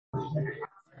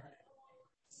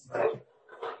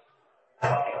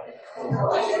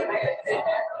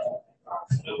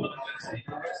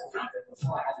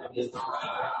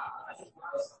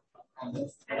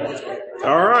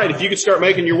All right, if you could start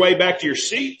making your way back to your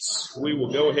seats, we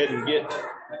will go ahead and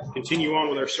continue on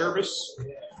with our service.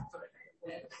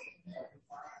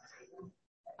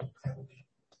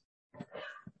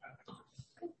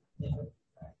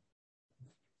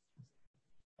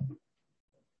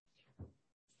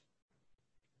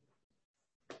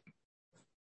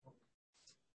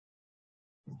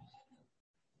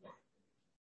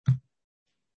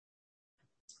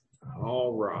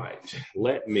 All right.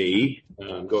 Let me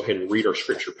go ahead and read our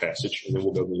scripture passage, and then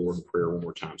we'll go to the Lord in prayer one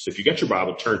more time. So if you got your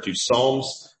Bible, turn to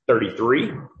Psalms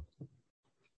 33.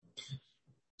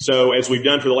 So as we've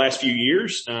done for the last few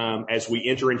years, as we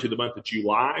enter into the month of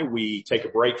July, we take a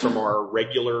break from our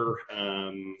regular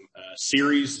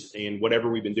series and whatever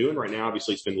we've been doing. Right now,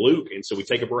 obviously, it's been Luke. And so we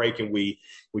take a break and we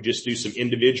just do some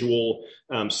individual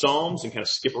Psalms and kind of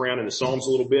skip around in the Psalms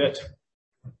a little bit,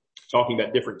 talking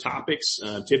about different topics.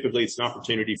 Typically it's an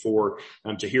opportunity for,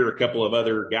 to hear a couple of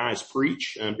other guys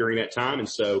preach, during that time. And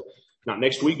so not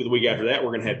next week, but the week after that,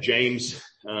 we're going to have James,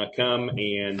 come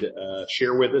and,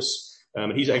 share with us.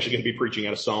 And he's actually going to be preaching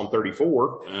out of Psalm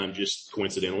 34, just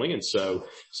coincidentally. And so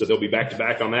they'll be back to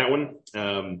back on that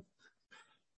one.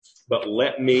 But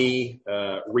let me,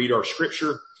 read our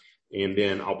scripture and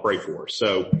then I'll pray for us.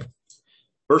 So,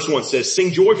 Verse 1 says,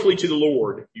 "Sing joyfully to the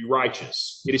Lord, you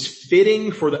righteous. It is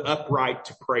fitting for the upright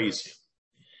to praise him.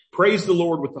 Praise the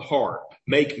Lord with the harp.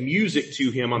 Make music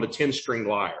to him on the 10-string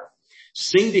lyre.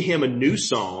 Sing to him a new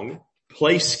song,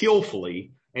 play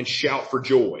skillfully, and shout for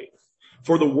joy.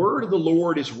 For the word of the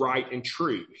Lord is right and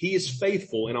true. He is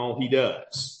faithful in all he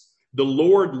does. The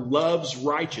Lord loves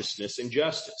righteousness and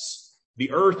justice.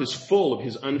 The earth is full of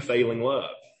his unfailing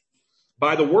love.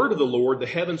 By the word of the Lord, the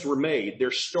heavens were made, their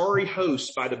starry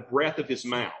hosts by the breath of his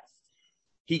mouth.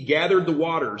 He gathered the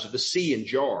waters of the sea in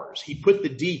jars. He put the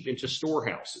deep into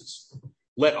storehouses.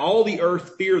 Let all the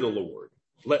earth fear the Lord.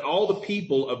 Let all the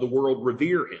people of the world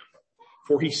revere him.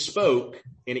 For he spoke,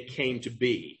 and it came to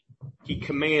be. He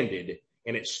commanded,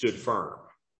 and it stood firm.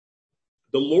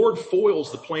 The Lord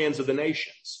foils the plans of the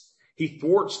nations. He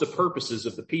thwarts the purposes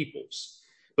of the peoples.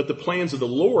 But the plans of the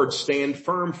Lord stand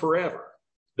firm forever,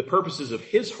 the purposes of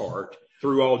his heart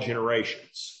through all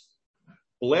generations.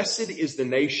 Blessed is the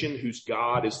nation whose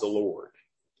God is the Lord,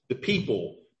 the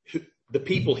people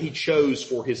he chose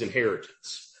for his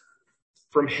inheritance.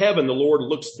 From heaven, the Lord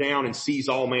looks down and sees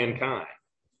all mankind.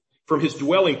 From his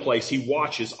dwelling place, he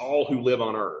watches all who live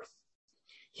on earth.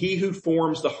 He who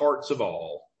forms the hearts of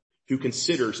all, who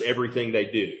considers everything they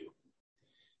do.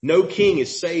 No king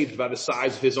is saved by the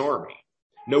size of his army.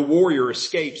 No warrior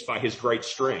escapes by his great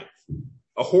strength.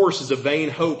 A horse is a vain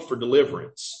hope for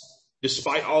deliverance.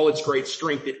 Despite all its great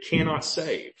strength, it cannot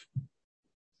save.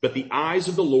 But the eyes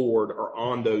of the Lord are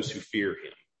on those who fear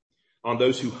him, on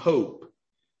those whose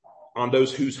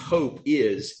hope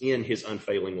is in his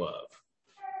unfailing love,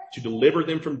 to deliver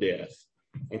them from death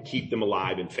and keep them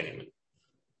alive in famine.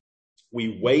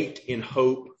 We wait in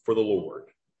hope for the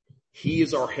Lord. He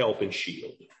is our help and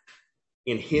shield.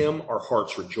 In him our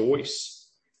hearts rejoice,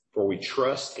 for we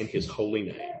trust in his holy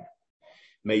name.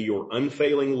 May your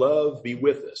unfailing love be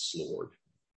with us, Lord,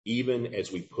 even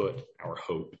as we put our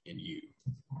hope in you."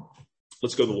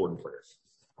 Let's go to the Lord in prayer.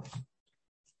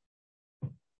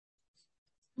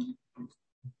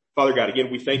 Father God, again,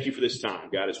 we thank you for this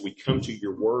time, God, as we come to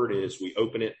your word and as we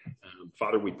open it.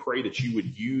 Father, we pray that you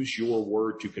would use your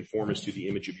word to conform us to the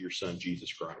image of your Son,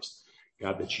 Jesus Christ.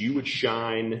 God, that you would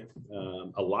shine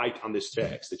a light on this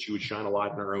text, that you would shine a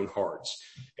light in our own hearts.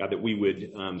 God, that we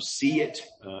would see it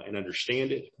and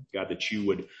understand it. God, that you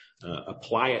would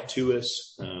apply it to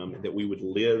us, that we would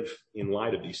live in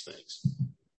light of these things.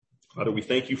 Father, we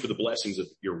thank you for the blessings of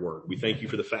your word. We thank you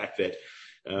for the fact that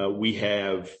we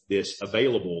have this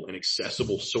available and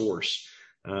accessible source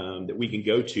that we can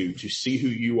go to see who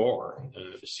you are,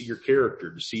 to see your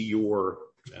character, to see your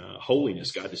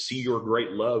holiness, God, to see your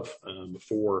great love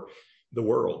for the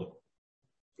world,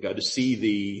 God, to see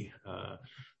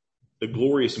the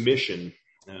glorious mission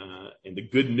and the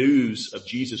good news of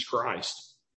Jesus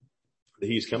Christ, that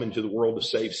he has come into the world to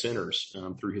save sinners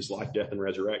through his life, death, and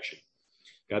resurrection.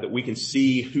 God, that we can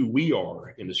see who we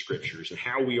are in the scriptures and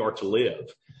how we are to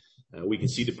live. We can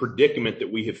see the predicament that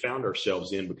we have found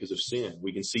ourselves in because of sin.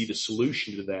 We can see the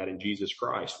solution to that in Jesus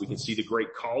Christ. We can see the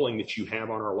great calling that you have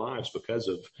on our lives because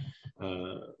of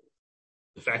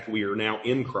the fact that we are now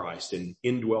in Christ and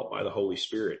indwelt by the Holy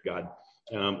Spirit. God,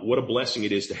 what a blessing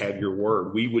it is to have your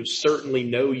word. We would certainly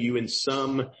know you in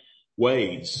some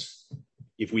ways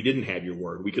if we didn't have your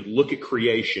word. We could look at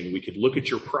creation. We could look at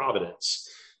your providence,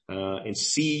 and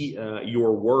see,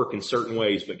 your work in certain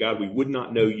ways. But God, we would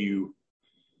not know you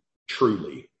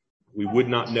truly. We would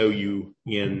not know you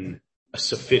in a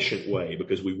sufficient way,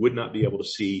 because we would not be able to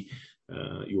see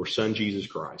your son, Jesus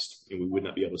Christ, and we would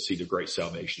not be able to see the great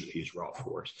salvation that he has wrought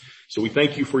for us. So we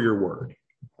thank you for your word.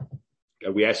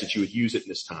 God, we ask that you would use it in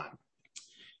this time.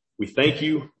 We thank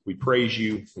you, we praise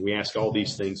you, and we ask all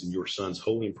these things in your son's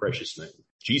holy and precious name,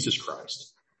 Jesus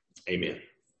Christ. Amen.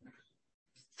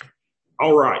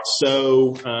 All right.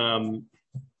 So,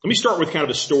 let me start with kind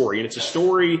of a story, and it's a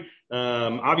story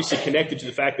obviously connected to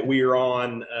the fact that we are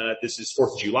on, this is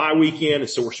 4th of July weekend. And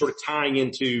so we're sort of tying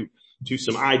into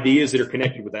some ideas that are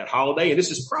connected with that holiday. And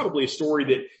this is probably a story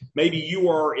that maybe you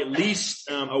are at least,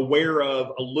 aware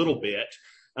of a little bit.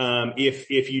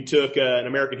 If you took an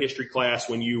American history class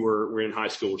when you were in high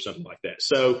school or something like that.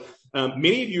 So,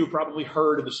 many of you have probably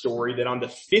heard of the story that on the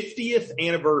 50th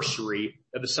anniversary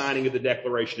of the signing of the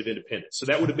Declaration of Independence. So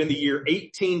that would have been the year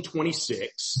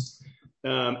 1826.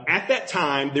 At that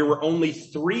time, there were only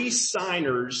 3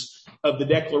 signers of the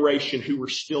Declaration who were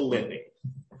still living.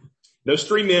 Those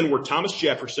 3 men were Thomas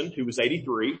Jefferson, who was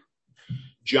 83,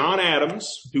 John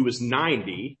Adams, who was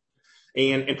 90,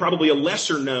 and probably a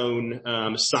lesser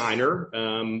known signer,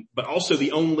 but also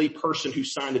the only person who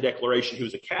signed the Declaration who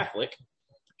was a Catholic,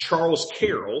 Charles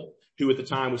Carroll, who at the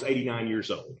time was 89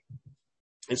 years old.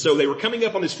 And so they were coming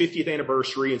up on this 50th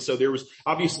anniversary, and so there was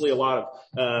obviously a lot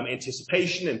of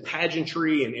anticipation and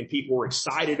pageantry, and people were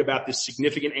excited about this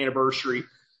significant anniversary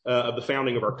of the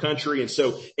founding of our country. And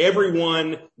so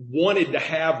everyone wanted to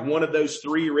have one of those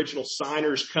 3 original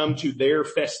signers come to their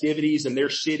festivities in their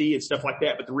city and stuff like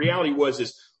that. But the reality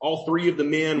is all 3 of the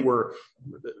men were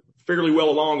fairly well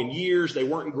along in years. They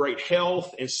weren't in great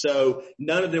health, and so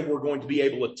none of them were going to be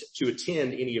able to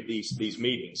attend any of these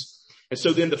meetings. And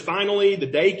so then finally the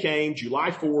day came,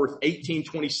 July 4th,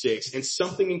 1826, and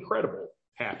something incredible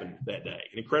happened that day.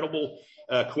 An incredible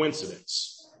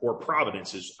coincidence, or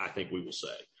providence, as I think we will say.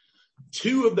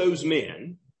 2 of those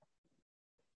men,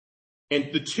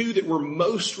 and the 2 that were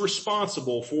most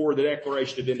responsible for the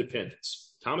Declaration of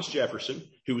Independence, Thomas Jefferson,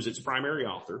 who was its primary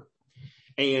author,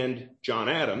 and John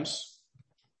Adams,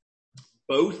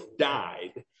 both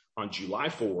died on July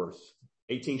 4th,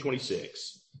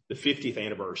 1826, the 50th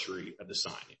anniversary of the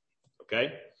signing.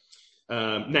 Okay?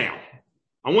 Now,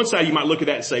 on one side you might look at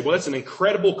that and say, well, that's an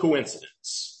incredible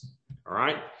coincidence. All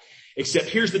right? Except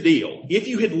here's the deal. If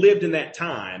you had lived in that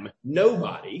time,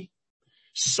 nobody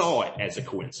saw it as a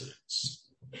coincidence.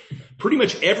 Pretty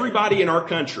much everybody in our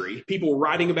country, people were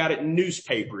writing about it in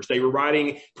newspapers. They were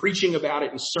preaching about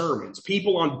it in sermons.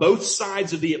 People on both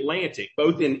sides of the Atlantic,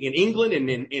 both in England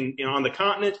and on the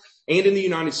continent and in the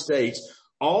United States,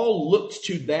 all looked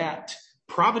to that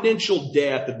providential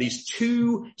death of these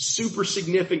 2 super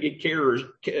significant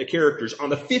characters on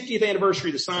the 50th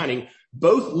anniversary of the signing.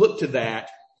 Both looked to that.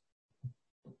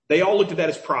 They all looked at that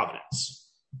as providence.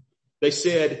 They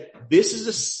said, this is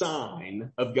a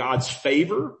sign of God's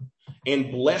favor and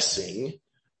blessing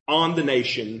on the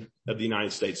nation of the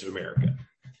United States of America.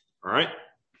 All right.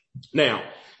 Now,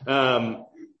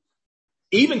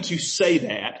 even to say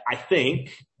that, I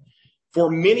think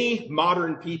for many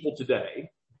modern people today,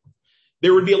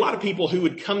 there would be a lot of people who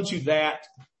would come to that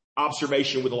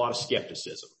observation with a lot of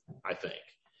skepticism, I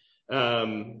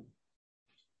think.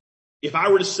 If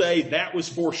I were to say that was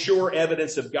for sure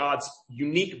evidence of God's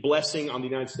unique blessing on the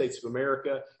United States of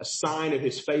America, a sign of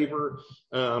his favor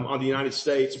on the United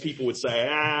States, people would say,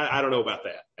 I don't know about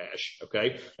that, Ash.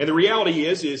 Okay. And the reality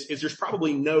is there's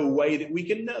probably no way that we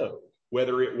can know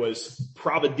whether it was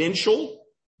providential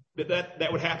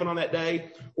that would happen on that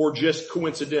day or just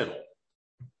coincidental.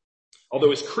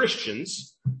 Although as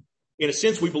Christians, in a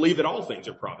sense, we believe that all things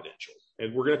are providential.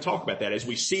 And we're going to talk about that as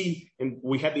we see, and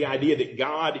we have the idea that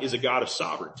God is a God of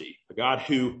sovereignty, a God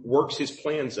who works his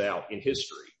plans out in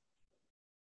history.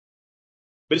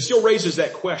 But it still raises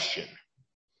that question.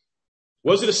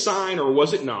 Was it a sign or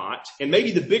was it not? And maybe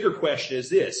the bigger question is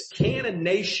this: can a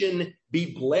nation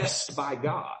be blessed by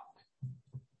God?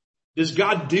 Does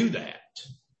God do that?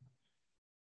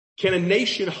 Can a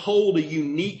nation hold a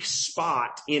unique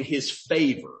spot in his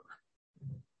favor?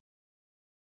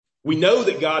 We know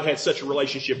that God had such a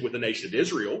relationship with the nation of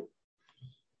Israel.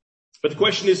 But the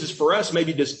question is for us,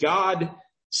 maybe does God,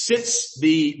 since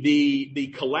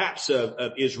the collapse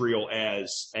of Israel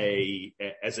as a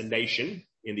nation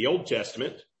in the Old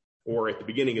Testament or at the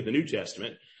beginning of the New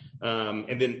Testament,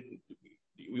 and then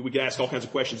we could ask all kinds of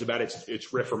questions about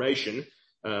its reformation,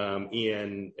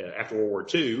 after World War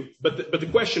II. But the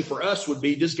question for us would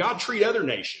be, does God treat other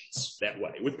nations that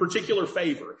way with particular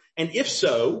favor? And if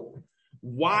so,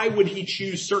 why would he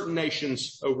choose certain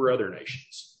nations over other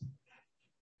nations?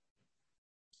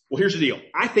 Well, here's the deal.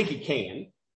 I think he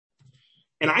can,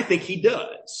 and I think he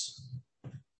does.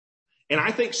 And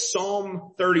I think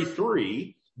Psalm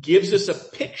 33 gives us a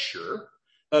picture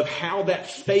of how that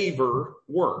favor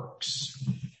works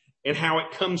and how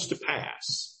it comes to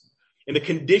pass, and the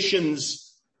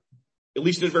conditions, at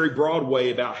least in a very broad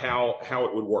way, about how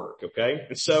it would work. Okay.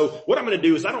 And so what I'm going to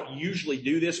do is, I don't usually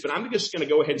do this, but I'm just going to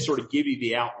go ahead and sort of give you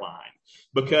the outline,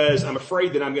 because I'm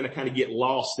afraid that I'm going to kind of get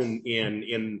lost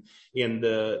in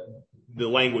the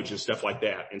language and stuff like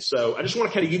that. And so I just want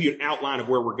to kind of give you an outline of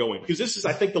where we're going, because this is,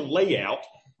 I think, the layout,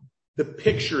 the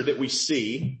picture that we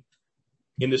see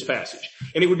in this passage.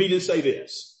 And it would be to say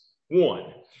this: one,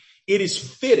 it is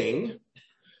fitting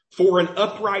for an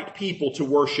upright people to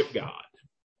worship God.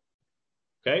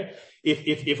 Okay.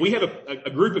 If we have a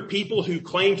group of people who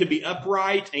claim to be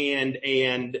upright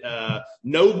and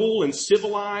noble and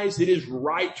civilized, it is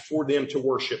right for them to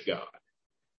worship God.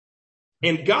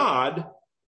 And God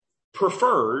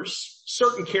prefers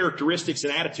certain characteristics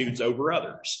and attitudes over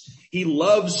others. He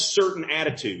loves certain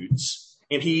attitudes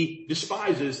and he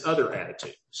despises other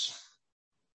attitudes.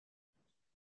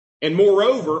 And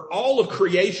moreover, all of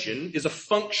creation is a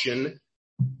function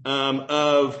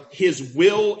of his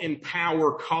will and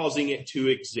power causing it to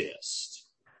exist.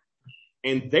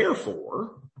 And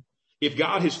therefore, if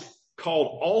God has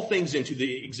called all things into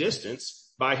the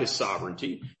existence by his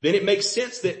sovereignty, then it makes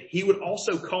sense that he would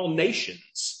also call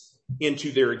nations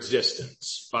into their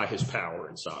existence by his power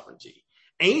and sovereignty.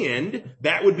 And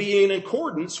that would be in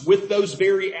accordance with those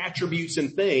very attributes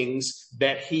and things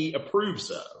that he approves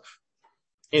of.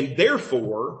 And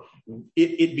therefore,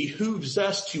 it behooves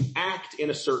us to act in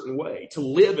a certain way, to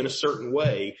live in a certain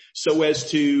way, so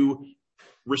as to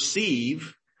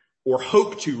receive or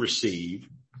hope to receive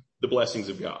the blessings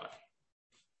of God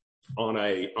on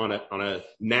a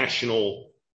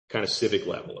national kind of civic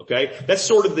level. Okay. That's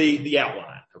sort of the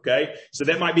outline. Okay. So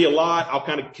that might be a lot. I'll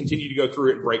kind of continue to go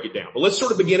through it and break it down, but let's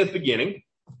sort of begin at the beginning,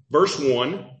 verse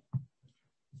 1.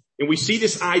 And we see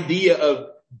this idea of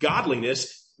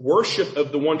godliness. Worship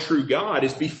of the one true God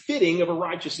is befitting of a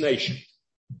righteous nation.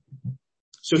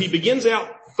 So he begins out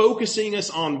focusing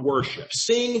us on worship.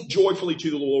 Sing joyfully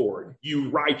to the Lord, you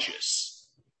righteous.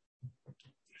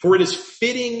 For it is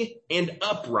fitting and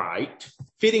upright,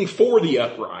 fitting for the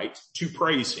upright to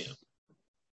praise him.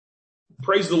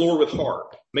 Praise the Lord with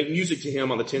harp. Make music to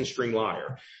him on the 10-string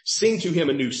lyre. Sing to him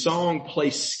a new song.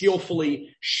 Play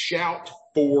skillfully. Shout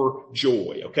for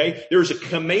joy. Okay. There's a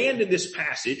command in this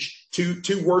passage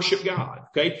to worship God.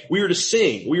 Okay. We are to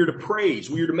sing. We are to praise.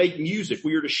 We are to make music.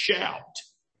 We are to shout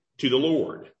to the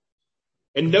Lord.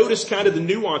 And notice kind of the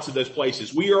nuance of those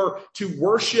places. We are to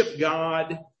worship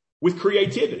God with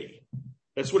creativity.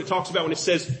 That's what it talks about when it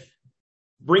says,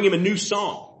 bring him a new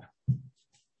song.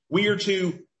 We are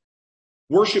to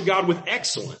worship God with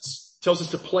excellence. It tells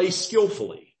us to play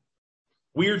skillfully.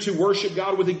 We are to worship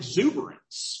God with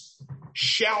exuberance.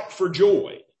 Shout for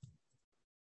joy.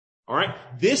 All right.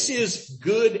 This is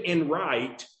good and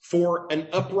right for an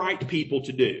upright people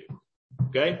to do.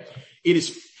 Okay. It is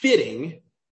fitting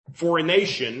for a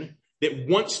nation that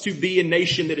wants to be a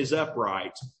nation that is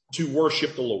upright to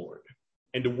worship the Lord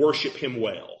and to worship him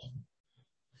well.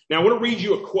 Now, I want to read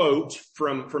you a quote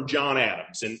from John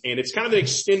Adams, and it's kind of an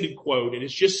extended quote, and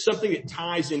it's just something that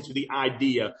ties into the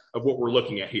idea of what we're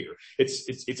looking at here.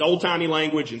 It's old-timey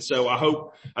language, and so I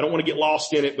don't want to get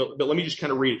lost in it, but let me just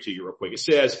kind of read it to you real quick. It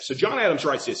says, so John Adams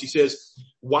writes this. He says,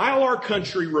 while our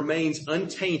country remains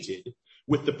untainted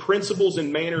with the principles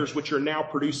and manners which are now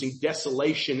producing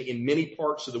desolation in many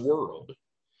parts of the world,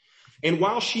 and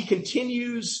while she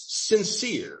continues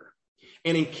sincere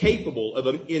and incapable of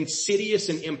an insidious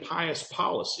and impious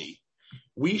policy,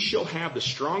 we shall have the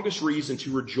strongest reason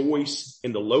to rejoice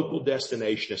in the local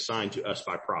destination assigned to us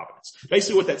by providence.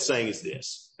 Basically what that's saying is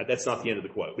this. That's not the end of the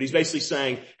quote, but he's basically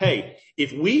saying, hey,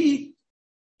 if we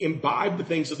imbibe the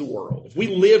things of the world, if we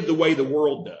live the way the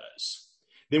world does,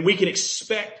 then we can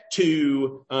expect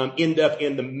to end up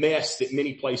in the mess that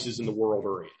many places in the world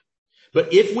are in.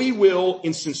 But if we will,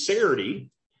 in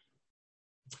sincerity,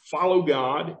 follow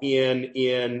God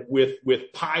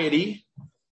with piety,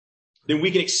 then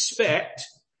we can expect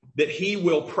that he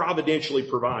will providentially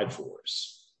provide for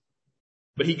us.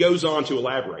 But he goes on to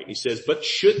elaborate. He says, but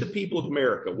should the people of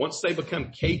America, once they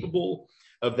become capable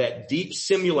of that deep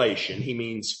simulation, he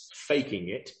means faking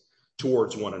it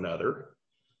towards one another,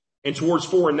 and towards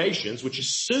foreign nations, which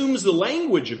assumes the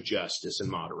language of justice and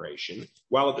moderation,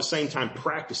 while at the same time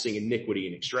practicing iniquity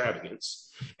and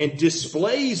extravagance, and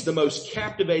displays the most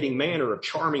captivating manner of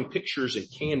charming pictures and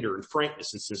candor and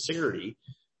frankness and sincerity,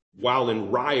 while in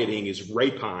rioting is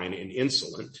rapine and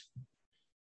insolent,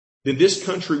 then this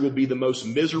country will be the most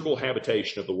miserable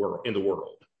habitation of the world, in the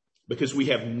world, because we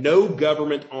have no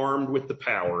government armed with the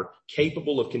power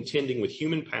capable of contending with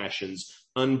human passions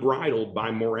unbridled by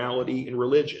morality and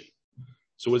religion.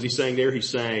 So what is he saying there? He's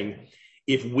saying,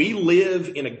 if we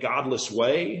live in a godless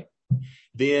way,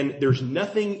 then there's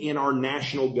nothing in our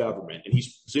national government, and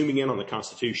he's zooming in on the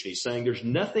Constitution. He's saying there's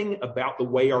nothing about the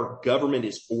way our government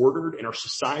is ordered and our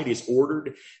society is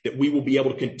ordered that we will be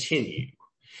able to continue.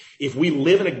 If we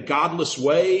live in a godless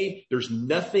way, there's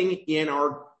nothing in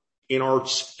our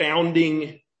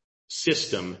founding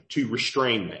system to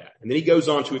restrain that. And then he goes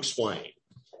on to explain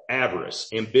avarice,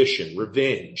 ambition,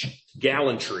 revenge,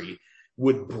 gallantry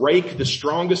would break the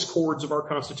strongest cords of our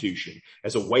Constitution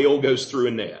as a whale goes through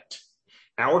a net.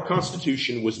 Our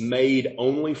Constitution was made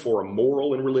only for a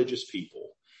moral and religious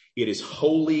people. It is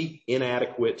wholly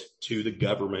inadequate to the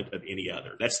government of any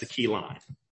other. That's the key line.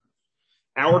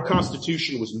 Our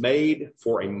Constitution was made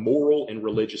for a moral and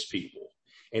religious people,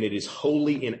 and it is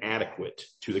wholly inadequate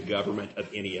to the government of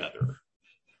any other.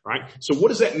 Right? So what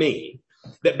does that mean?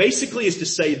 That basically is to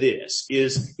say this,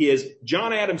 is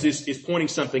John Adams is pointing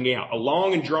something out, a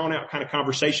long and drawn out kind of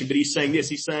conversation, but he's saying this,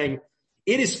 he's saying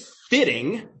it is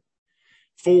fitting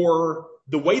for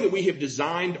the way that we have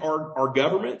designed our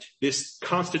government, this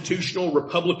constitutional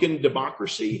Republican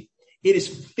democracy. It is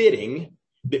fitting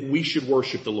that we should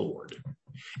worship the Lord.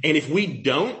 And if we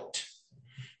don't,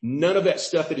 none of that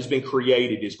stuff that has been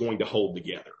created is going to hold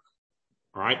together.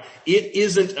 All right. It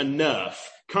isn't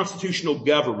enough. Constitutional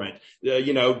government,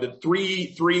 the three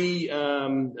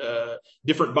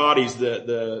different bodies,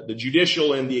 the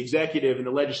judicial and the executive and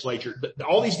the legislature,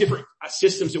 all these different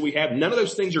systems that we have, none of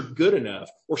those things are good enough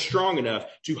or strong enough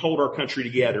to hold our country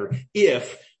together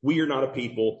if we are not a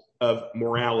people of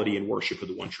morality and worship of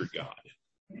the one true God.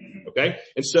 Okay.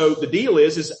 And so the deal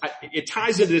is it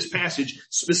ties into this passage,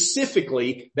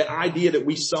 specifically the idea that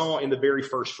we saw in the very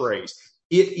first phrase.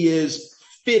 It is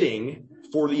fitting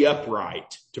for the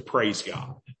upright to praise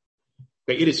God.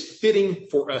 Okay. It is fitting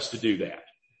for us to do that.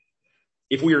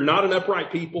 If we are not an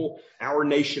upright people, our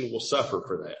nation will suffer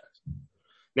for that.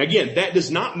 Now again, that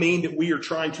does not mean that we are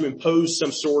trying to impose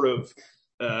some sort of,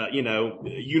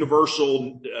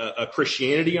 universal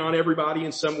Christianity on everybody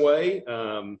in some way.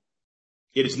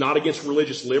 It is not against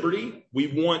religious liberty. We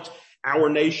want our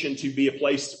nation to be a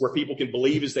place where people can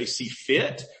believe as they see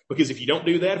fit. Because if you don't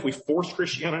do that, if we force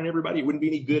Christianity on everybody, it wouldn't be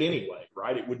any good anyway,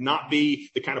 right? It would not be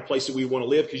the kind of place that we want to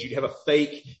live because you'd have a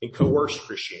fake and coerced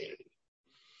Christianity.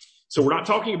 So we're not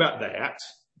talking about that.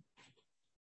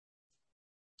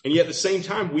 And yet at the same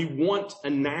time, we want a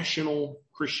national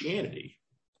Christianity.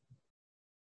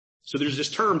 So there's this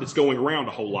term that's going around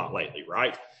a whole lot lately,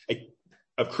 right?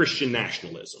 Of Christian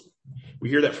nationalism. We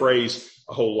hear that phrase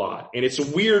a whole lot. And it's a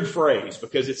weird phrase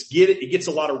because it gets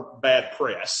a lot of bad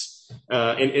press.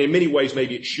 And in many ways,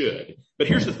 maybe it should. But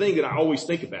here's the thing that I always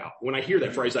think about. When I hear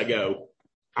that phrase, I go,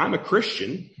 I'm a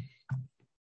Christian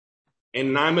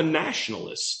and I'm a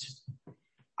nationalist.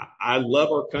 I love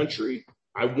our country.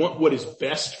 I want what is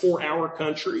best for our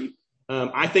country.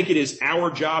 I think it is our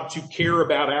job to care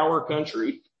about our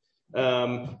country.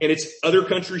 And it's other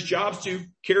countries' jobs to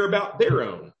care about their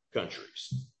own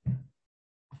countries.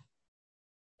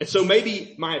 And so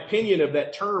maybe my opinion of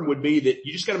that term would be that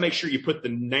you just got to make sure you put the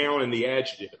noun and the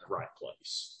adjective in the right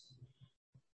place.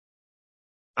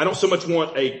 I don't so much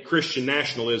want a Christian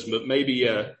nationalism, but maybe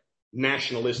a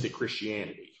nationalistic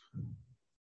Christianity.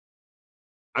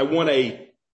 I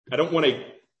don't want a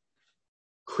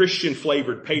Christian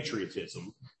flavored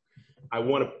patriotism. I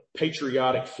want a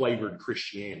patriotic flavored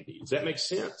Christianity. Does that make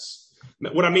sense?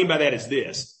 What I mean by that is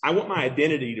this. I want my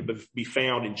identity to be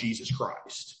found in Jesus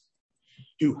Christ,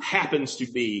 who happens to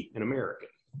be an American.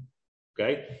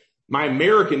 Okay? My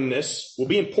Americanness will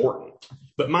be important,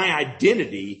 but my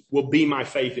identity will be my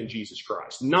faith in Jesus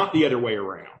Christ, not the other way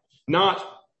around. Not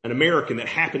an American that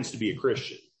happens to be a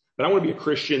Christian, but I want to be a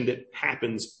Christian that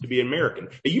happens to be an American.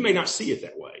 Now, you may not see it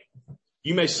that way.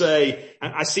 You may say,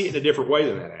 I see it in a different way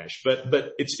than that, Ash,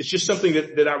 but it's just something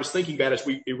that I was thinking about as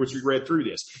we read through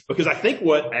this, because I think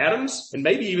what Adams and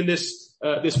maybe even this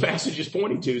passage is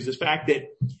pointing to is the fact that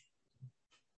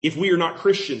if we are not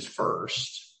Christians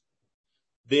first,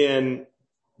 then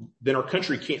our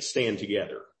country can't stand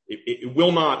together. It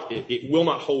will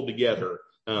not hold together,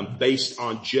 based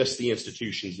on just the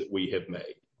institutions that we have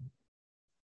made.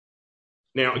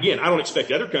 Now, again, I don't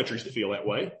expect other countries to feel that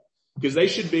way. because they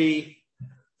should be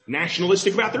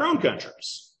nationalistic about their own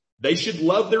countries. They should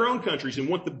love their own countries and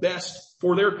want the best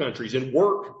for their countries and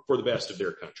work for the best of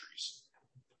their countries.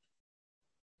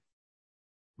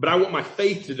 But I want my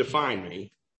faith to define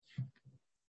me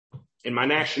and my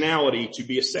nationality to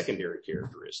be a secondary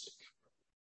characteristic.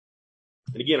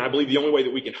 And again, I believe the only way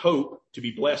that we can hope to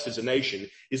be blessed as a nation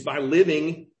is by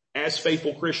living as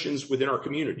faithful Christians within our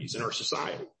communities and our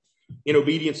society in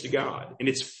obedience to God. And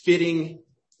it's fitting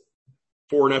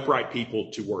for an upright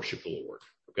people to worship the Lord.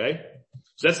 Okay?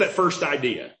 So that's that first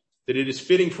idea, that it is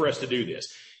fitting for us to do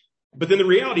this. But then the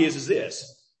reality is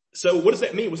this. So what does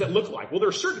that mean? What does that look like? Well, there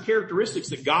are certain characteristics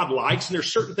that God likes and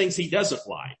there's certain things he doesn't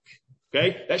like.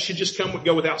 Okay? That should just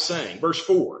go without saying. Verse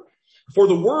 4. For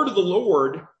the word of the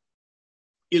Lord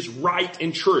is right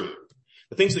and true.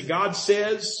 The things that God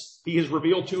says he has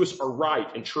revealed to us are right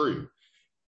and true.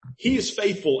 He is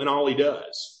faithful in all he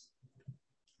does.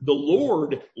 The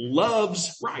Lord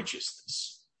loves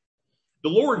righteousness. The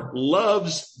Lord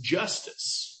loves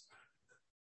justice.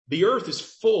 The earth is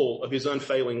full of his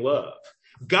unfailing love.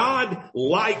 God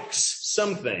likes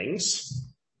some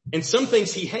things and some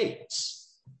things he hates.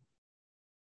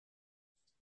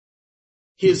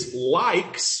 His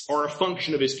likes are a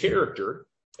function of his character,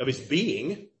 of his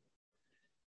being,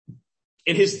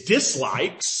 and his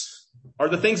dislikes are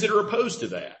the things that are opposed to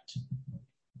that.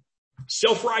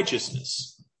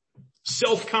 Self-righteousness,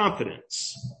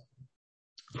 self-confidence,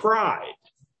 pride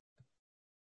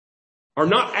are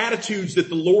not attitudes that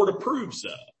the Lord approves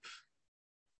of.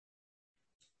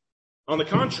 On the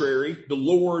contrary, the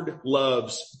Lord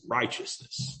loves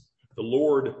righteousness. The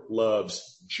Lord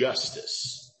loves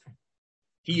justice.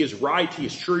 He is right, he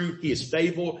is true, he is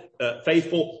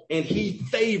faithful, and he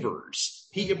favors,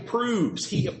 he approves,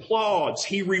 he applauds,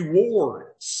 he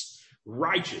rewards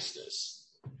righteousness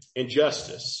and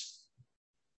justice.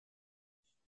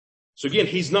 So again,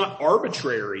 he's not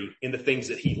arbitrary in the things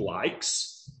that he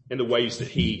likes and the ways that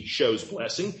he shows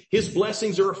blessing. His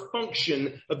blessings are a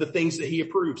function of the things that he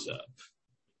approves of.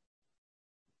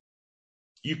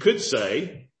 You could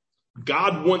say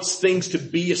God wants things to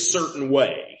be a certain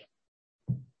way.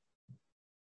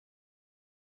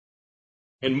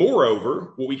 And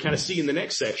moreover, what we kind of see in the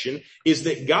next section is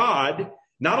that God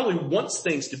not only wants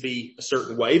things to be a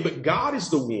certain way, but God is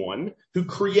the one who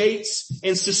creates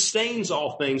and sustains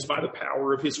all things by the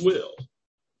power of his will.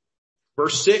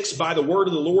 Verse 6, by the word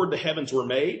of the Lord the heavens were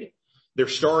made, their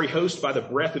starry host by the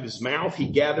breath of his mouth. He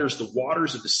gathers the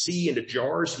waters of the sea into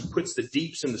jars. He puts the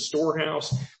deeps in the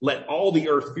storehouse. Let all the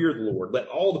earth fear the Lord. Let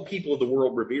all the people of the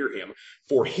world revere him.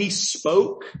 For he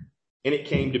spoke and it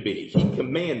came to be. He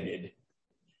commanded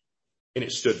and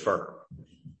it stood firm.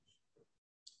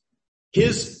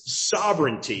 His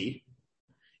sovereignty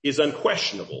is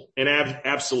unquestionable and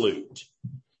absolute.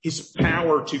 His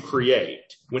power to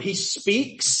create. When he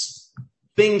speaks,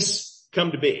 things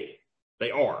come to be.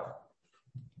 They are.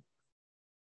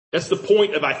 That's the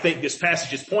point of, I think, this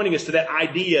passage is pointing us to that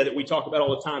idea that we talk about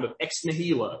all the time of ex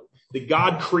nihilo, that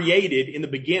God created in the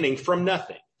beginning from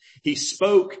nothing. He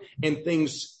spoke and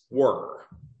things were.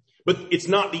 But it's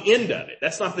not the end of it.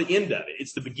 That's not the end of it.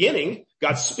 It's the beginning.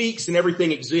 God speaks and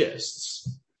everything exists.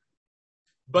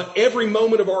 But every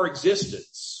moment of our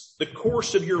existence, the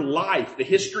course of your life, the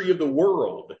history of the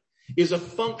world is a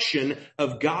function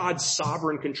of God's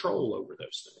sovereign control over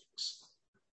those things.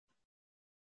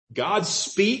 God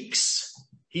speaks,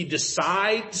 he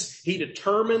decides, he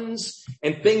determines,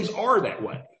 and things are that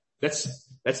way. That's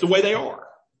the way they are.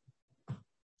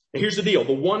 And here's the deal.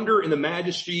 The wonder and the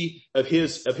majesty of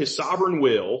his sovereign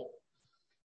will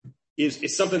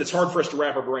is something that's hard for us to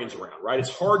wrap our brains around, right? It's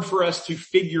hard for us to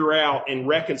figure out and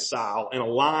reconcile and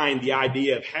align the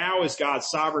idea of how is God's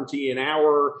sovereignty and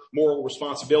our moral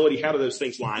responsibility, how do those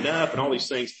things line up and all these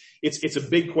things. It's a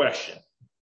big question.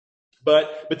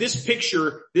 But this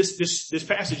picture, this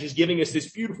passage is giving us this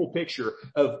beautiful picture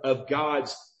of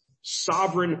God's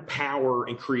sovereign power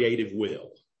and creative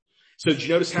will. So did you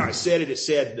notice how I said it? It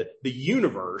said that the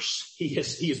universe, he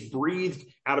has breathed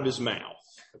out of his mouth.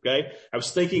 Okay. I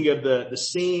was thinking of the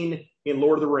scene in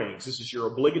Lord of the Rings. This is your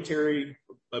obligatory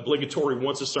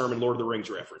once a sermon Lord of the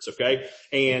Rings reference. Okay.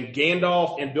 And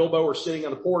Gandalf and Bilbo are sitting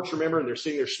on the porch, remember, and they're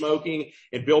sitting there smoking,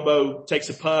 and Bilbo takes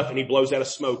a puff and he blows out a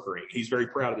smoke ring. He's very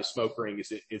proud of his smoke ring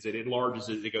as it enlarges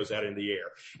as it goes out in the air.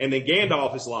 And then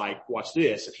Gandalf is like, watch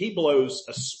this. And he blows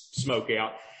a smoke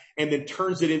out and then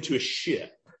turns it into a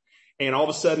ship. And all of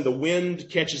a sudden the wind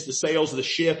catches the sails of the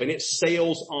ship and it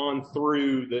sails on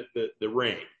through the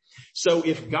ring. So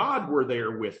if God were there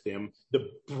with them, the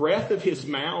breath of his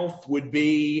mouth would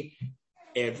be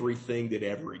everything that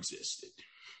ever existed.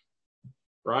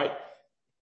 Right?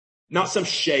 not some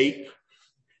shape,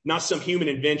 not some human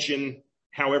invention,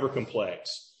 however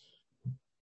complex,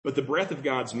 but the breath of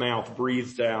God's mouth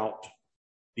breathed out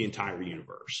the entire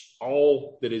universe,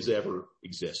 all that has ever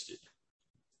existed.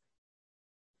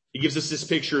 He gives us this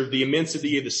picture of the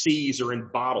immensity of the seas are in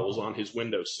bottles on his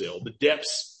windowsill. The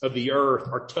depths of the earth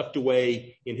are tucked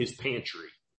away in his pantry.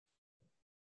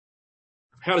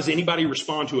 How does anybody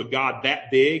respond to a God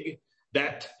that big,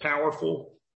 that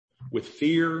powerful, with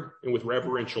fear and with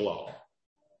reverential awe?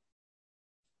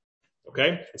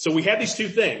 Okay? So we have these two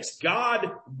things.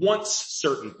 God wants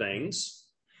certain things,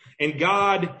 and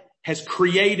God has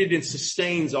created and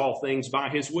sustains all things by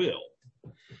his will.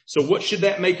 So what should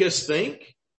that make us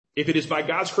think? If it is by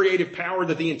God's creative power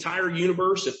that the entire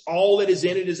universe and all that is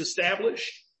in it is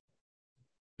established,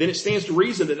 then it stands to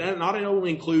reason that that not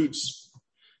only includes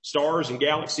stars and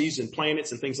galaxies and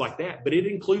planets and things like that, but it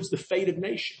includes the fate of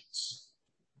nations.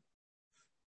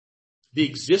 The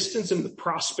existence and the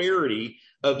prosperity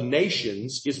of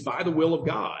nations is by the will of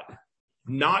God,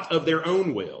 not of their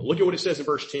own will. Look at what it says in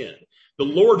verse 10. The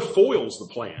Lord foils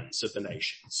the plans of the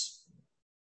nations.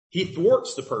 He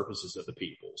thwarts the purposes of the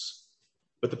peoples.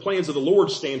 But the plans of the Lord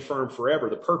stand firm forever,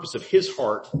 the purpose of his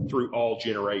heart through all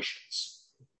generations.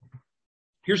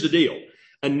 Here's the deal.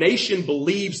 A nation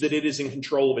believes that it is in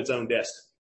control of its own destiny.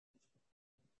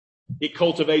 It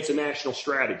cultivates a national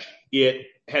strategy. It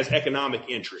has economic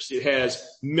interests. It has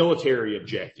military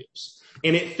objectives.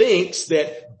 And it thinks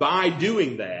that by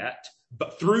doing that,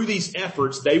 but through these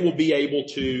efforts, they will be able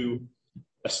to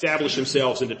establish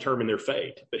themselves and determine their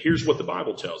fate. But here's what the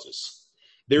Bible tells us.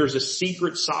 There is a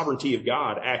secret sovereignty of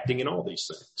God acting in all these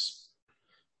things.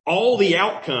 All the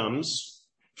outcomes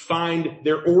find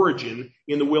their origin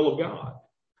in the will of God.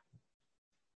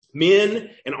 Men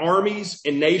and armies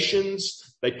and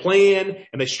nations, they plan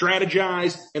and they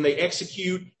strategize and they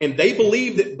execute, and they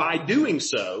believe that by doing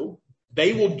so,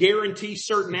 they will guarantee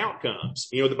certain outcomes.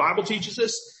 You know, the Bible teaches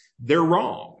us they're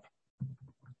wrong.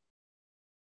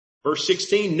 Verse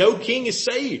 16, no king is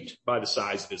saved by the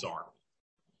size of his army.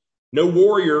 No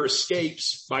warrior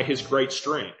escapes by his great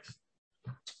strength.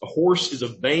 A horse is a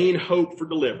vain hope for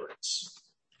deliverance.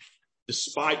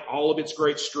 Despite all of its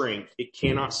great strength, it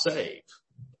cannot save.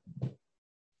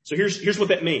 So here's what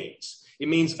that means. It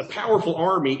means a powerful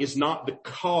army is not the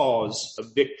cause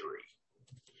of victory.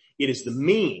 It is the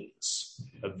means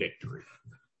of victory.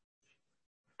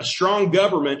 A strong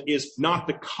government is not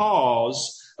the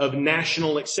cause of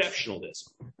national exceptionalism.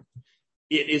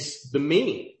 It is the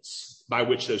means by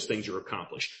which those things are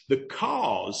accomplished. The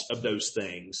cause of those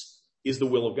things is the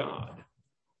will of God.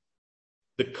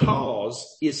 The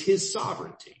cause is his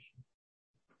sovereignty.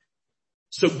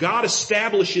 So God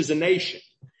establishes a nation.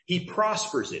 He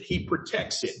prospers it. He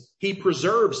protects it. He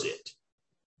preserves it.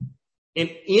 And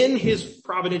in his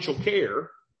providential care,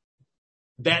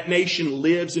 that nation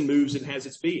lives and moves and has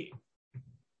its being.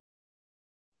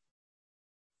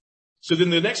 So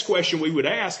then the next question we would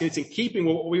ask, and it's in keeping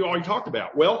with what we already talked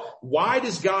about. Well, why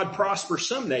does God prosper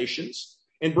some nations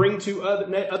and bring to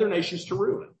other nations to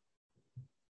ruin?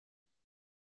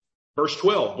 Verse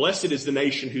 12, blessed is the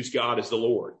nation whose God is the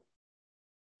Lord.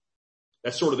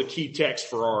 That's sort of the key text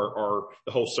for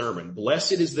the whole sermon.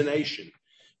 Blessed is the nation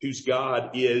whose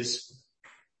God is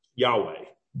Yahweh.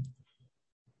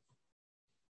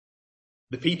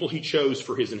 The people he chose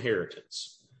for his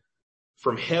inheritance.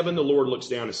 From heaven, the Lord looks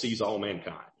down and sees all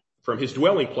mankind. From his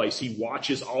dwelling place, he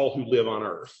watches all who live on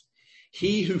earth.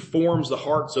 He who forms the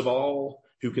hearts of all,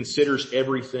 who considers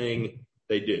everything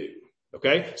they do.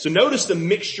 Okay? So notice the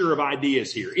mixture of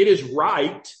ideas here. It is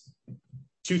right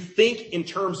to think in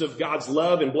terms of God's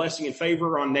love and blessing and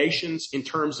favor on nations in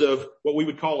terms of what we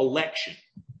would call election,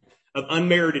 of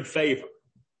unmerited favor.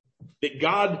 That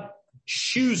God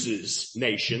chooses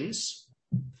nations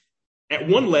at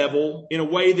one level in a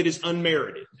way that is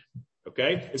unmerited.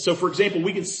 Okay? And so, for example,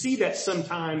 we can see that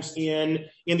sometimes in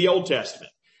the Old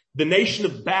Testament. The nation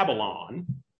of Babylon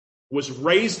was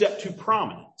raised up to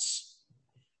prominence,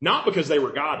 not because they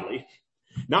were godly,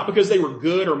 not because they were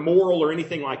good or moral or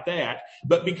anything like that,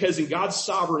 but because in God's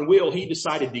sovereign will, he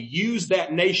decided to use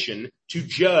that nation to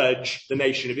judge the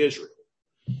nation of Israel.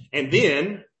 And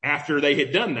then, after they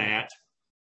had done that,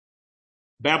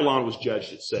 Babylon was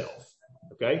judged itself.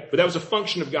 Okay? But that was a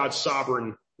function of God's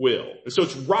sovereign will. And so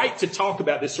it's right to talk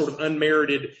about this sort of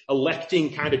unmerited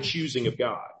electing kind of choosing of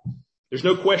God. There's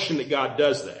no question that God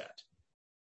does that.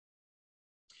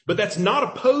 But that's not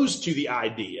opposed to the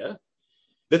idea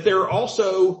that there are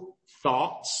also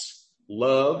thoughts,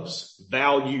 loves,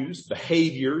 values,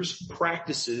 behaviors,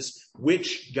 practices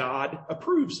which God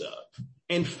approves of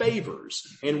and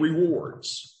favors and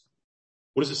rewards.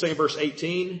 What does it say in verse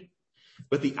 18?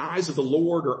 but the eyes of the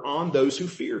Lord are on those who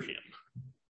fear him.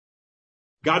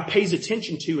 God pays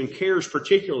attention to and cares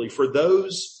particularly for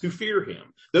those who fear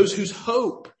him, those whose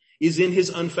hope is in his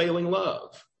unfailing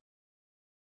love.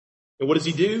 And what does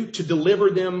he do? To deliver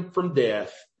them from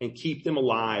death and keep them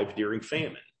alive during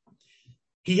famine.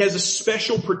 He has a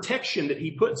special protection that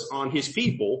he puts on his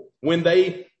people when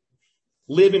they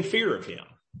live in fear of him.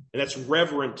 And that's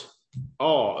reverent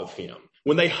awe of him.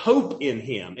 When they hope in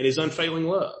him and his unfailing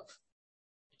love.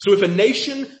 So if a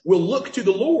nation will look to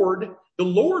the Lord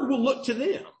will look to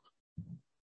them.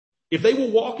 If they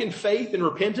will walk in faith and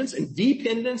repentance and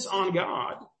dependence on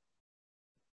God,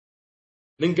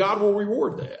 then God will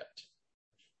reward that.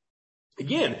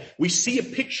 Again, we see a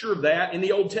picture of that in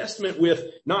the Old Testament with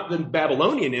not the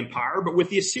Babylonian Empire, but with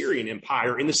the Assyrian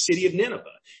Empire in the city of Nineveh.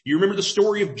 You remember the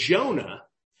story of Jonah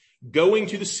going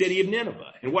to the city of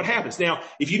Nineveh. And what happens? Now,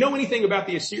 if you know anything about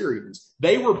the Assyrians,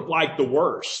 they were like the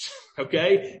worst,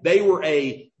 okay? They were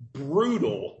a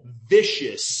brutal,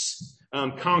 vicious,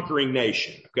 conquering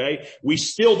nation, okay? We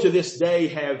still to this day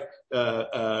have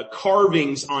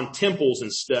carvings on temples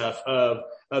and stuff of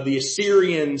the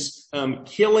Assyrians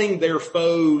killing their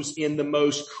foes in the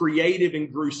most creative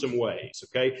and gruesome ways,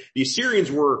 okay? The Assyrians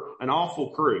were an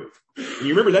awful crew. And you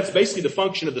remember that's basically the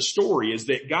function of the story is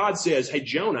that God says, hey,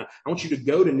 Jonah, I want you to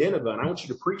go to Nineveh and I want you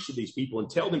to preach to these people and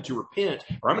tell them to repent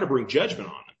or I'm going to bring judgment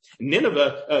on them. And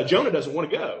Nineveh, Jonah doesn't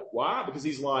want to go. Why? Because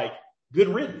he's like, good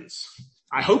riddance.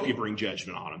 I hope you bring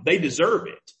judgment on them. They deserve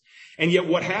it. And yet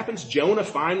what happens? Jonah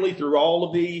finally, through all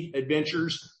of the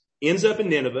adventures, ends up in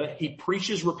Nineveh. He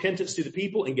preaches repentance to the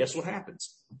people. And guess what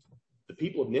happens? The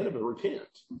people of Nineveh repent.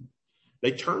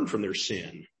 They turn from their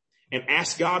sin and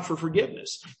ask God for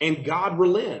forgiveness. And God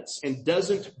relents and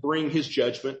doesn't bring his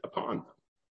judgment upon them.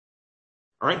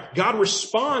 All right. God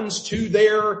responds to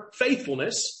their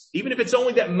faithfulness, even if it's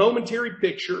only that momentary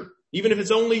picture, even if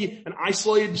it's only an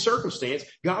isolated circumstance,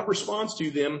 God responds to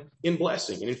them in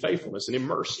blessing and in faithfulness and in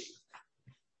mercy.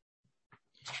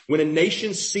 When a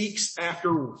nation seeks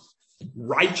after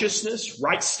righteousness,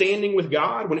 right standing with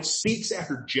God, when it seeks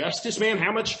after justice, man,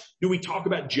 how much do we talk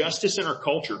about justice in our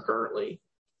culture currently?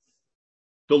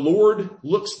 The Lord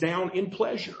looks down in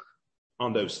pleasure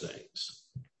on those things.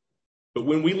 But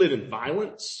when we live in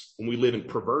violence, when we live in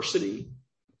perversity,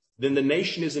 then the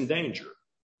nation is in danger.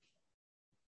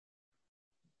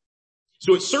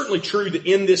 So it's certainly true that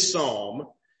in this psalm,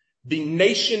 the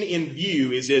nation in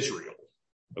view is Israel.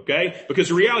 Okay? Because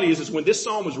the reality is when this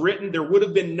psalm was written, there would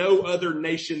have been no other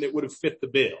nation that would have fit the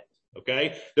bill.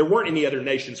 Okay? There weren't any other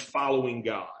nations following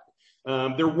God.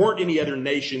 There weren't any other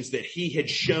nations that he had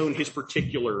shown his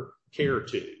particular care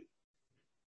to.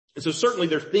 And so certainly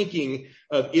they're thinking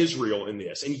of Israel in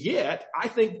this. And yet, I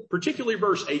think particularly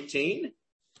verse 18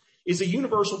 is a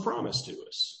universal promise to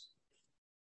us.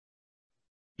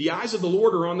 The eyes of the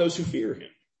Lord are on those who fear him,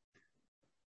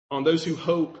 on those who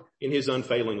hope in his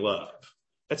unfailing love.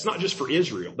 That's not just for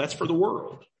Israel. That's for the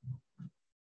world.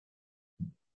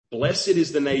 Blessed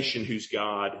is the nation whose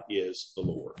God is the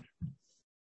Lord.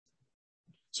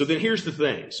 So then here's the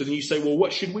thing. So then you say, well,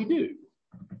 what should we do?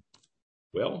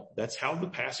 Well, that's how the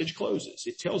passage closes.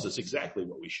 It tells us exactly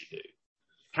what we should do.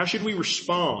 How should we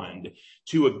respond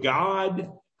to a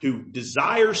God who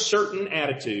desires certain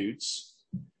attitudes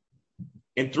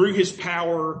and through his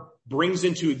power brings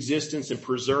into existence and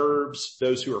preserves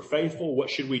those who are faithful? What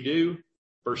should we do?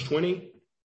 Verse 20,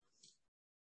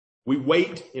 we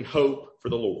wait in hope for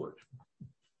the Lord.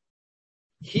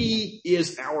 He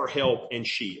is our help and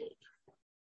shield.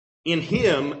 In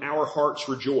him our hearts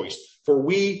rejoice, for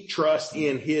we trust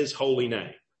in his holy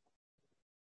name.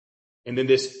 And then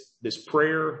this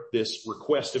prayer, this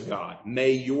request of God,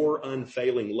 may your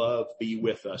unfailing love be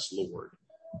with us, Lord.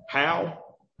 How?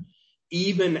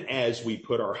 Even as we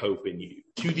put our hope in you.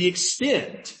 To the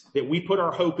extent that we put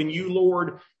our hope in you,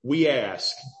 Lord, we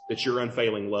ask that your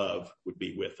unfailing love would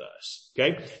be with us.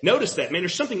 Okay? Notice that, man,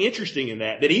 there's something interesting in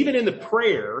that even in the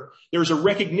prayer, there's a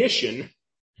recognition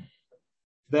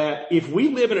that if we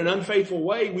live in an unfaithful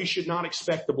way, we should not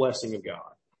expect the blessing of God.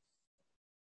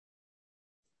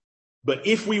 But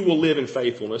if we will live in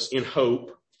faithfulness, in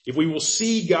hope, if we will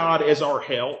see God as our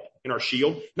help and our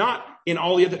shield, not in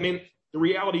all the other, the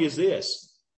reality is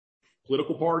this.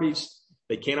 Political parties,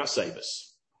 they cannot save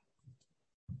us.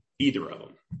 Either of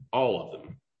them. All of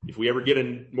them. If we ever get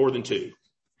in more than two.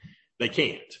 They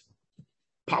can't.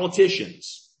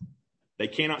 Politicians, they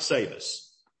cannot save us.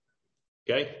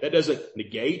 Okay? That doesn't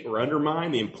negate or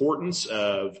undermine the importance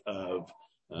of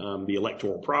the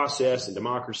electoral process and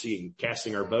democracy and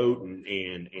casting our vote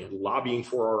and lobbying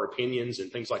for our opinions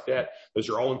and things like that. Those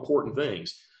are all important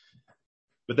things.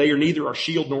 But they are neither our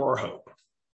shield nor our hope.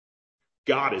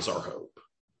 God is our hope.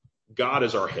 God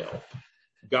is our help.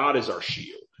 God is our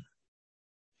shield.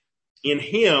 In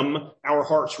him, our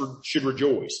hearts should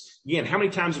rejoice. Again, how many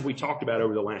times have we talked about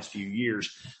over the last few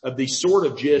years of the sort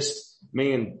of just,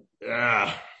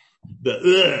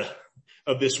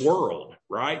 of this world,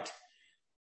 right?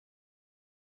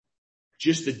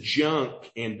 Just the junk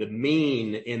and the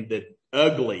mean and the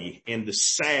ugly and the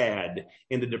sad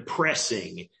and the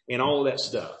depressing and all of that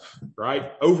stuff,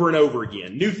 right? Over and over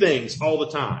again. New things all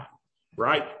the time,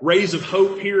 right? Rays of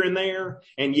hope here and there,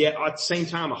 and yet at the same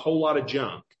time, a whole lot of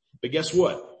junk. But guess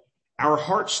what? Our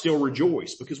hearts still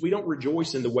rejoice because we don't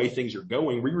rejoice in the way things are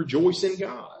going. We rejoice in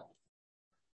God.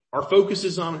 Our focus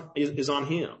is on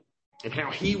him and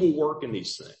how he will work in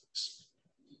these things.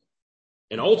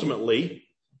 And ultimately,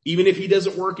 even if he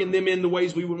doesn't work in them in the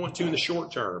ways we would want to in the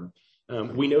short term,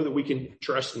 we know that we can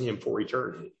trust in him for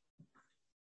eternity.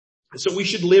 And so we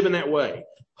should live in that way.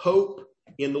 Hope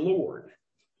in the Lord.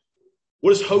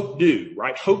 What does hope do,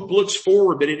 right? Hope looks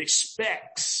forward, but it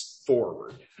expects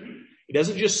forward. It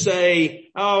doesn't just say,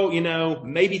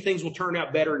 maybe things will turn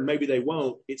out better and maybe they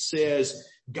won't. It says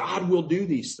God will do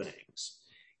these things.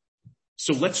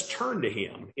 So let's turn to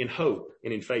him in hope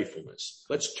and in faithfulness.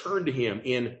 Let's turn to him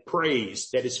in praise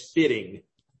that is fitting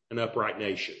an upright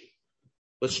nation.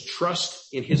 Let's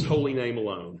trust in his holy name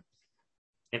alone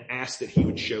and ask that he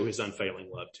would show his unfailing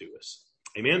love to us.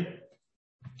 Amen.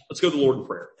 Let's go to the Lord in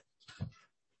prayer.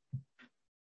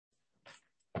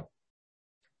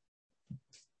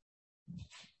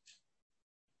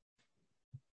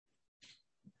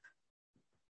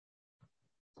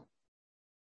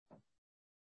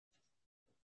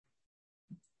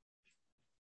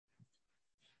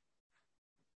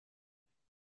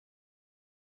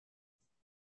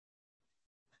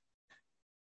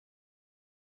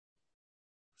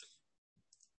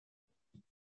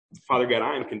 Father God,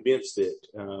 I am convinced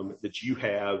that you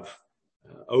have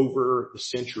over the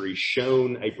centuries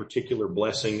shown a particular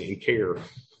blessing and care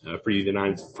for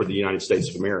the United States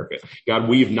of America. God,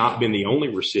 we have not been the only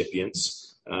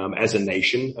recipients as a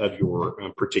nation of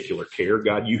your particular care.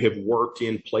 God, you have worked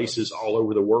in places all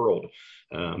over the world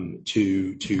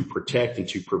to protect and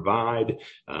to provide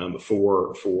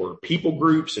for people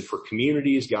groups and for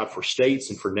communities, God, for states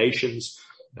and for nations.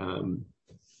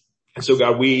 And so,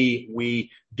 God,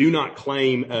 we do not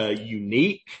claim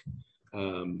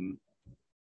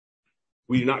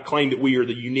we do not claim that we are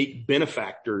the unique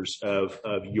benefactors of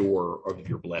your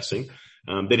blessing,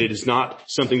 that it is not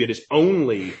something that is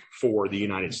only for the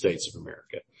United States of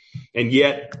America. And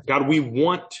yet, God, we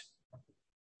want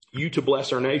you to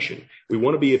bless our nation. We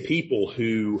want to be a people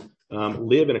who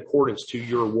live in accordance to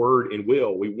your word and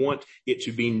will. We want it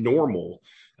to be normal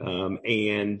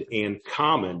and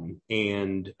common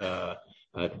and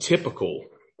typical.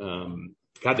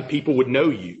 God, that people would know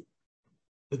you,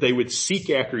 that they would seek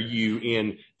after you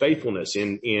in faithfulness,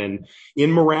 in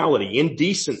morality, in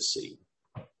decency.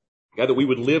 God, that we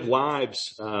would live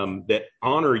lives that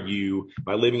honor you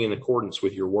by living in accordance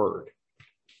with your word.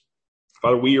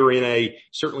 Father, we are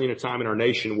certainly in a time in our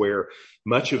nation where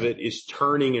much of it is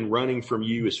turning and running from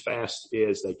you as fast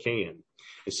as they can.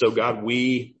 And so, God,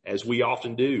 as we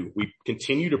often do, we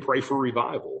continue to pray for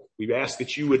revival. We've asked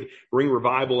that you would bring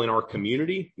revival in our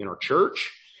community, in our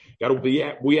church. God,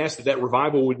 we ask that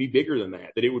revival would be bigger than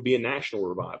that it would be a national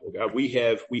revival. God, we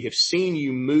have seen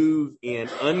you move in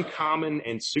uncommon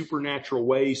and supernatural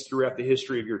ways throughout the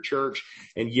history of your church,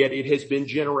 and yet it has been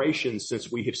generations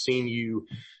since we have seen you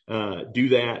do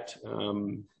that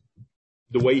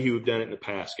the way you have done it in the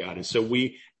past, God. And so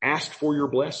we ask for your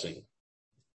blessing.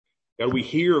 God, we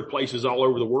hear of places all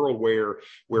over the world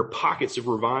where pockets of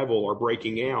revival are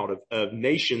breaking out, of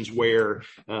nations where,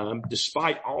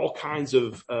 despite all kinds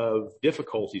of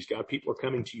difficulties, God, people are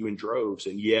coming to you in droves.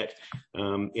 And yet,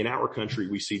 in our country,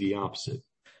 we see the opposite.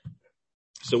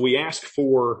 So we ask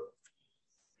for,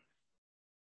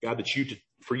 God,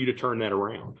 for you to turn that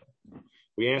around.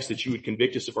 We ask that you would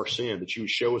convict us of our sin, that you would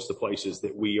show us the places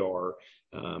that we are,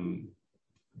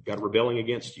 God, rebelling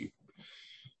against you.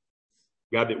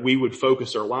 God, that we would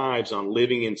focus our lives on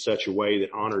living in such a way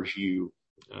that honors you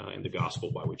and the gospel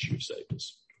by which you have saved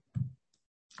us.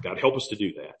 God, help us to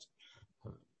do that.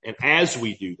 And as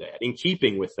we do that, in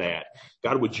keeping with that,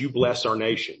 God, would you bless our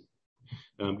nation?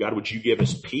 God, would you give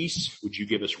us peace? Would you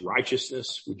give us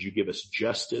righteousness? Would you give us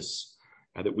justice?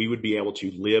 That we would be able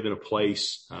to live in a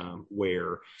place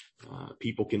where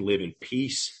people can live in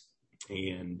peace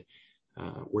and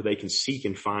where they can seek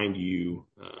and find you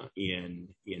in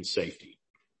safety.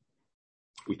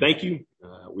 We thank you.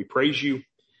 We praise you.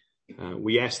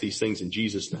 We ask these things in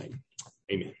Jesus' name.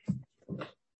 Amen.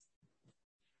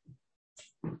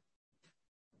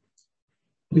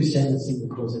 Please stand and sing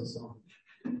the closing song.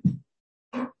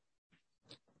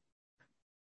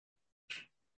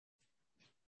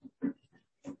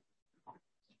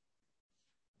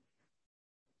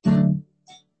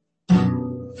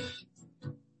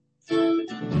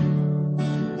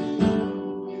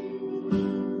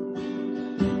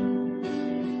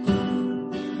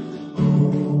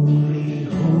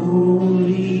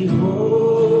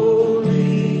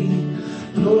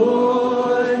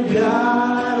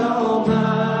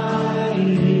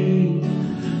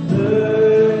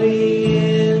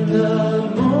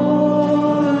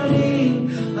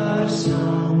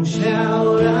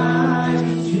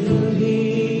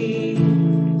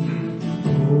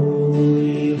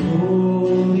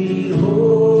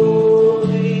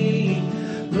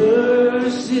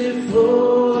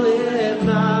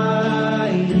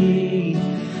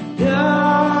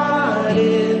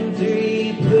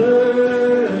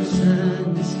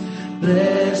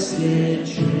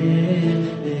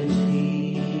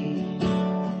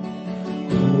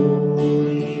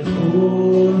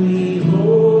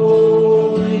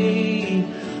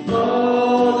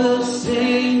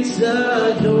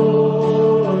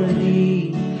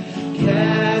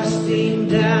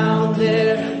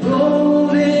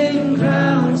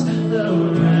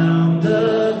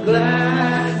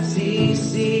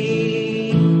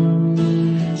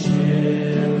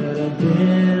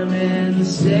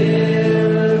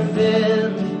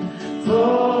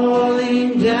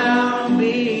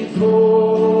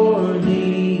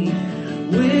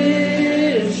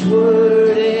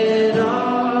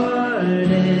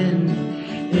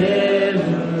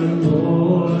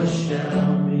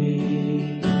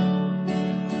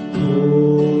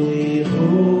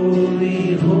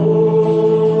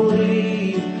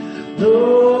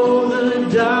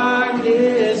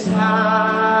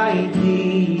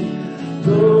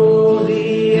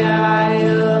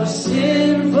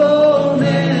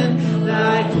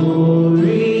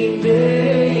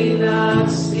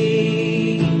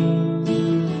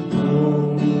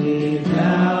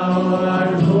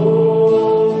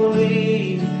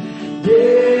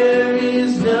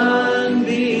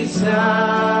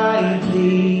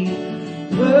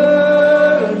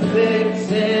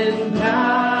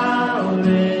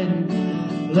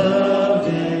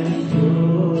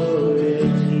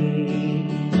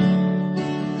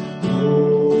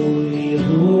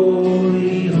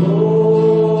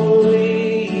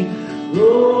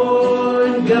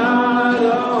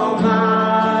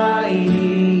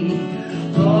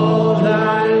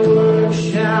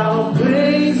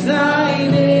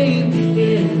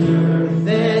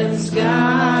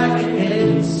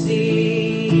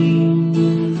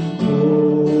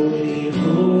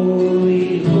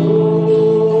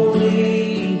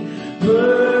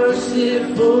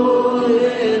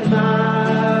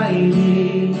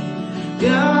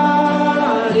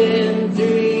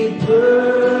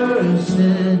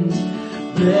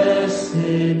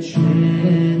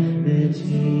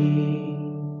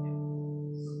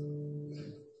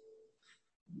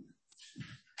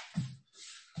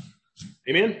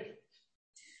 Amen.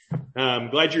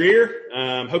 Glad you're here.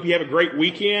 Hope you have a great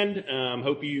weekend.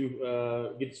 Hope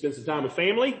you get to spend some time with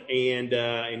family and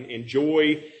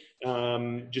enjoy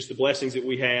just the blessings that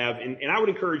we have. And I would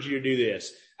encourage you to do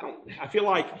this. I feel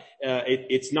like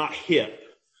it's not hip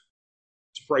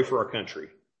to pray for our country.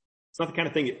 It's not the kind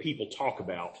of thing that people talk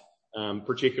about,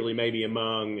 particularly maybe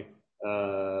among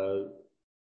our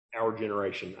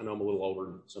generation. I know I'm a little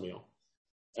older than some of y'all.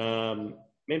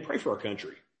 Man, pray for our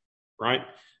country. Right?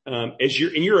 As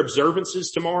in your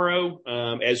observances tomorrow,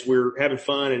 as we're having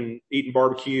fun and eating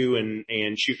barbecue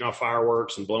and shooting off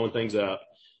fireworks and blowing things up,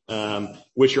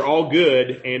 which are all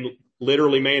good and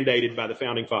literally mandated by the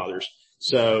founding fathers.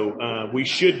 So, we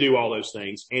should do all those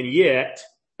things. And yet,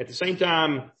 at the same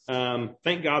time,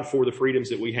 thank God for the freedoms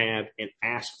that we have and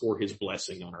ask for his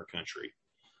blessing on our country.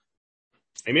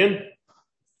 Amen.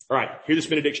 All right, hear this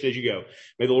benediction as you go.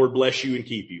 May the Lord bless you and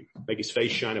keep you. Make his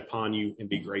face shine upon you and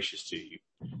be gracious to you.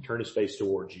 Turn his face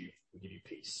towards you and give you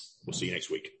peace. We'll see you next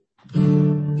week.